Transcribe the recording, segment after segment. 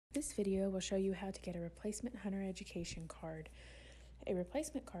This video will show you how to get a replacement hunter education card. A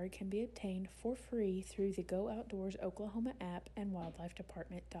replacement card can be obtained for free through the Go Outdoors Oklahoma app and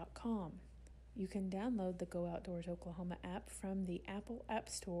wildlifedepartment.com. You can download the Go Outdoors Oklahoma app from the Apple App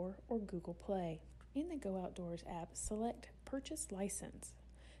Store or Google Play. In the Go Outdoors app, select Purchase License.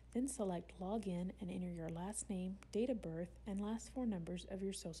 Then select Login and enter your last name, date of birth, and last four numbers of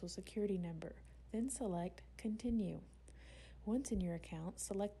your Social Security number. Then select Continue. Once in your account,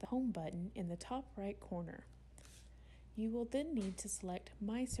 select the Home button in the top right corner. You will then need to select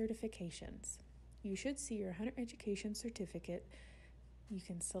My Certifications. You should see your Hunter Education certificate. You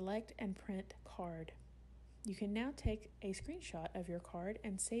can select and print card. You can now take a screenshot of your card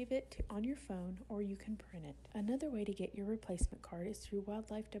and save it on your phone, or you can print it. Another way to get your replacement card is through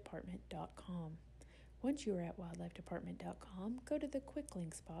wildlifedepartment.com. Once you are at wildlifedepartment.com, go to the Quick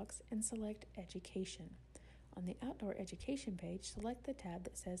Links box and select Education. On the Outdoor Education page, select the tab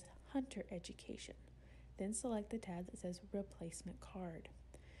that says Hunter Education. Then select the tab that says Replacement Card.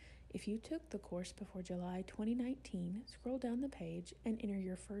 If you took the course before July 2019, scroll down the page and enter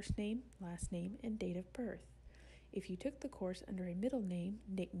your first name, last name, and date of birth. If you took the course under a middle name,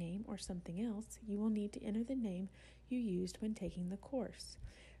 nickname, or something else, you will need to enter the name you used when taking the course.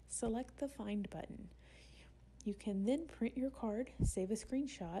 Select the Find button. You can then print your card, save a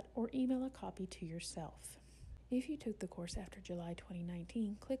screenshot, or email a copy to yourself. If you took the course after July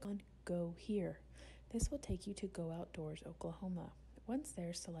 2019, click on Go Here. This will take you to Go Outdoors Oklahoma. Once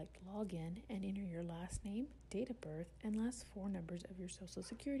there, select Login and enter your last name, date of birth, and last four numbers of your Social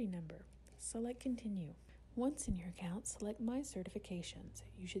Security number. Select Continue. Once in your account, select My Certifications.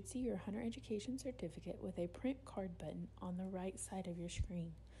 You should see your Hunter Education certificate with a Print Card button on the right side of your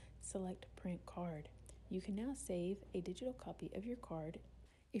screen. Select Print Card. You can now save a digital copy of your card.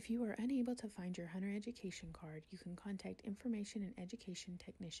 If you are unable to find your Hunter Education card, you can contact Information and Education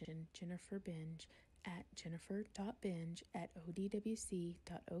Technician Jennifer Binge at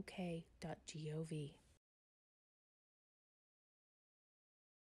jennifer.binge@odwc.ok.gov.